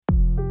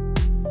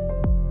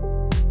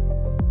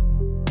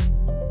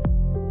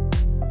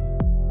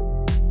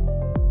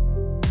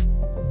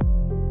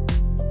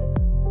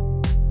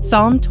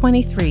Psalm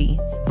 23,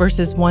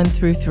 verses 1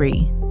 through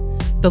 3.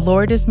 The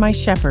Lord is my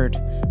shepherd,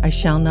 I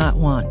shall not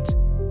want.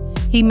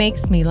 He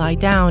makes me lie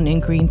down in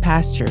green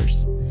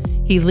pastures.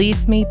 He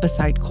leads me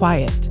beside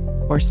quiet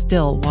or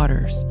still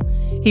waters.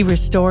 He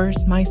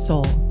restores my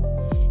soul.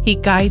 He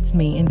guides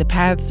me in the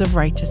paths of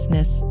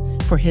righteousness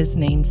for his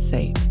name's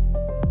sake.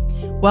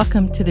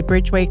 Welcome to the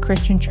Bridgeway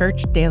Christian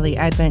Church Daily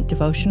Advent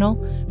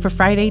Devotional for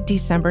Friday,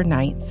 December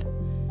 9th.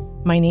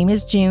 My name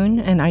is June,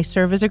 and I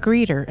serve as a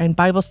greeter and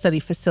Bible study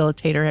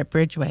facilitator at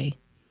Bridgeway.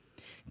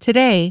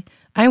 Today,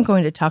 I'm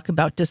going to talk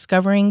about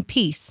discovering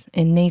peace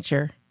in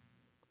nature.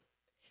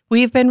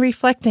 We have been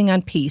reflecting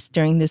on peace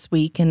during this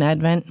week in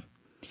Advent.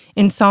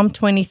 In Psalm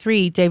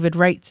 23, David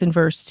writes in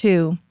verse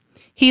 2,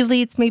 "He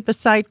leads me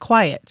beside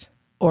quiet,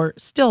 or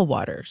still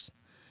waters."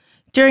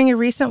 During a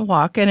recent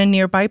walk at a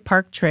nearby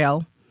park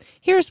trail,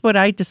 here's what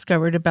I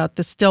discovered about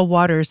the still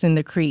waters in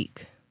the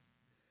creek.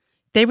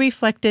 They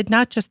reflected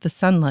not just the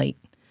sunlight,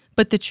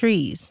 but the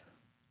trees.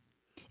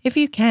 If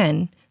you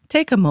can,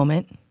 take a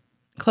moment,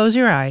 close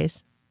your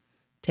eyes,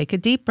 take a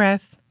deep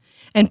breath,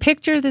 and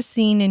picture the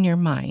scene in your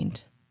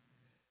mind.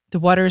 The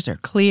waters are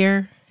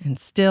clear and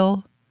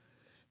still.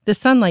 The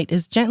sunlight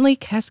is gently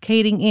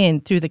cascading in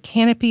through the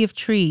canopy of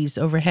trees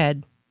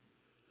overhead.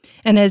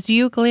 And as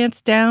you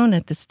glance down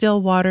at the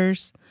still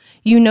waters,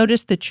 you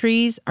notice the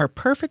trees are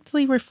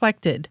perfectly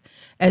reflected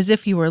as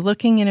if you were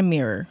looking in a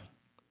mirror.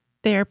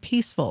 They are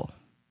peaceful.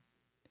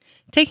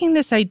 Taking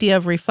this idea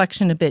of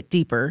reflection a bit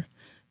deeper,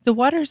 the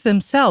waters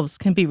themselves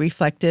can be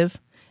reflective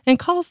and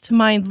calls to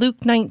mind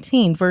Luke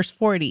 19, verse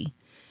 40,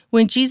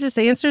 when Jesus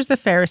answers the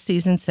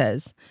Pharisees and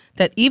says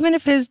that even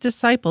if his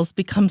disciples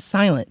become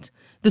silent,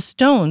 the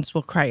stones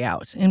will cry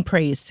out in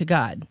praise to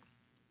God.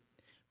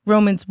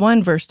 Romans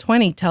 1, verse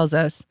 20 tells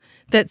us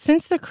that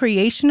since the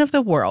creation of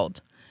the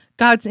world,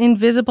 God's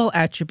invisible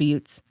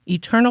attributes,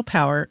 eternal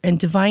power, and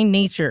divine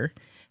nature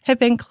have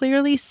been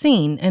clearly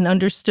seen and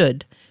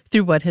understood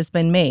through what has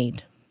been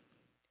made.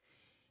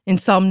 In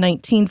Psalm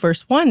 19,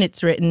 verse 1,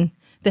 it's written,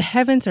 "The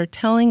heavens are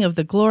telling of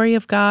the glory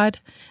of God,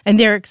 and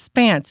their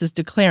expanse is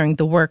declaring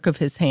the work of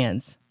his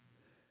hands."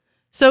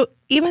 So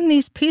even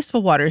these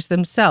peaceful waters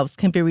themselves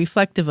can be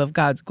reflective of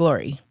God's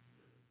glory.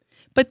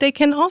 But they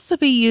can also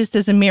be used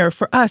as a mirror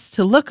for us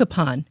to look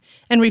upon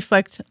and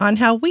reflect on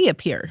how we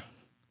appear.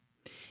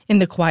 In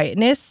the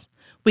quietness,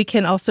 we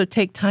can also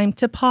take time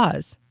to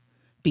pause,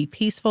 be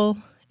peaceful,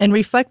 and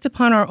reflect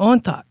upon our own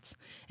thoughts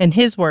and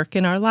his work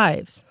in our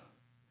lives.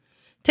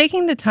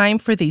 Taking the time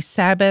for these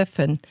Sabbath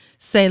and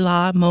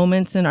Selah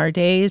moments in our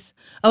days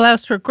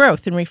allows for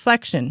growth and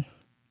reflection.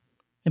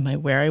 Am I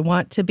where I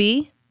want to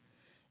be?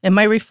 Am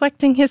I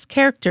reflecting his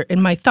character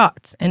in my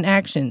thoughts and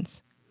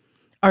actions?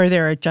 Are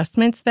there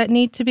adjustments that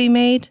need to be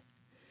made?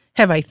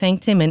 Have I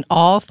thanked him in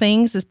all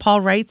things, as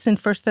Paul writes in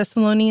 1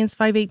 Thessalonians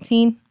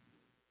 5:18?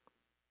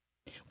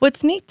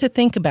 What's neat to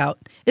think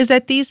about is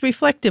that these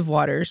reflective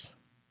waters,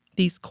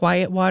 these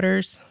quiet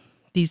waters,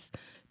 these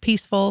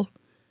peaceful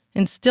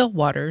and still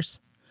waters,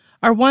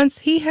 are ones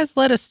he has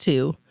led us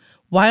to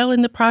while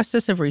in the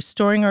process of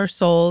restoring our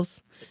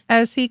souls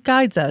as he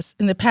guides us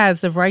in the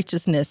paths of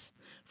righteousness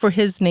for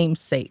his name's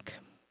sake.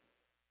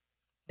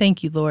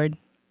 Thank you, Lord.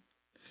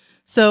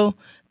 So,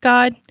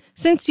 God,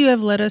 since you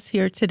have led us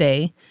here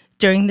today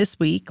during this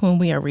week when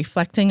we are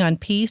reflecting on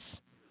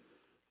peace,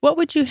 what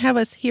would you have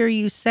us hear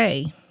you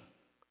say?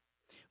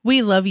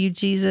 We love you,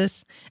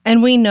 Jesus,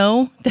 and we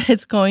know that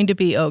it's going to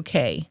be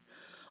okay.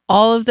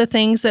 All of the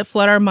things that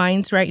flood our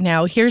minds right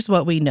now, here's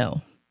what we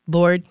know.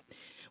 Lord,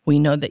 we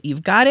know that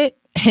you've got it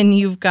and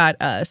you've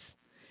got us.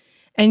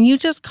 And you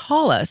just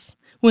call us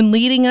when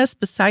leading us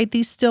beside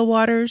these still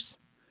waters,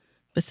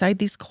 beside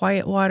these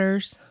quiet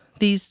waters,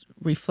 these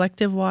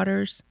reflective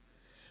waters.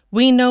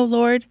 We know,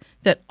 Lord,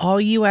 that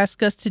all you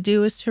ask us to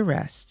do is to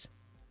rest,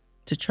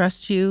 to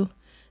trust you,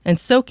 and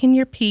soak in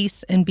your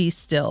peace and be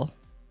still.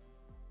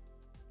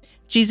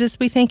 Jesus,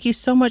 we thank you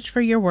so much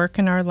for your work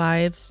in our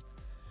lives,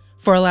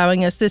 for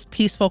allowing us this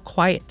peaceful,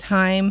 quiet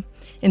time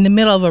in the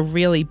middle of a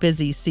really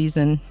busy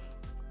season.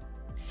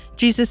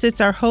 Jesus,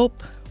 it's our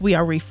hope. We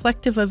are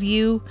reflective of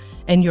you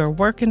and your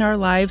work in our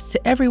lives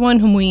to everyone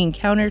whom we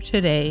encounter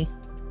today.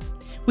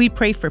 We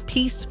pray for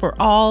peace for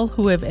all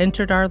who have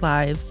entered our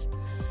lives.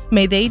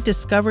 May they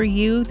discover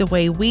you the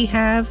way we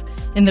have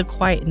in the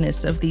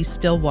quietness of these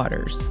still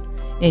waters.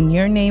 In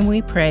your name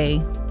we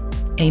pray.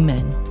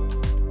 Amen.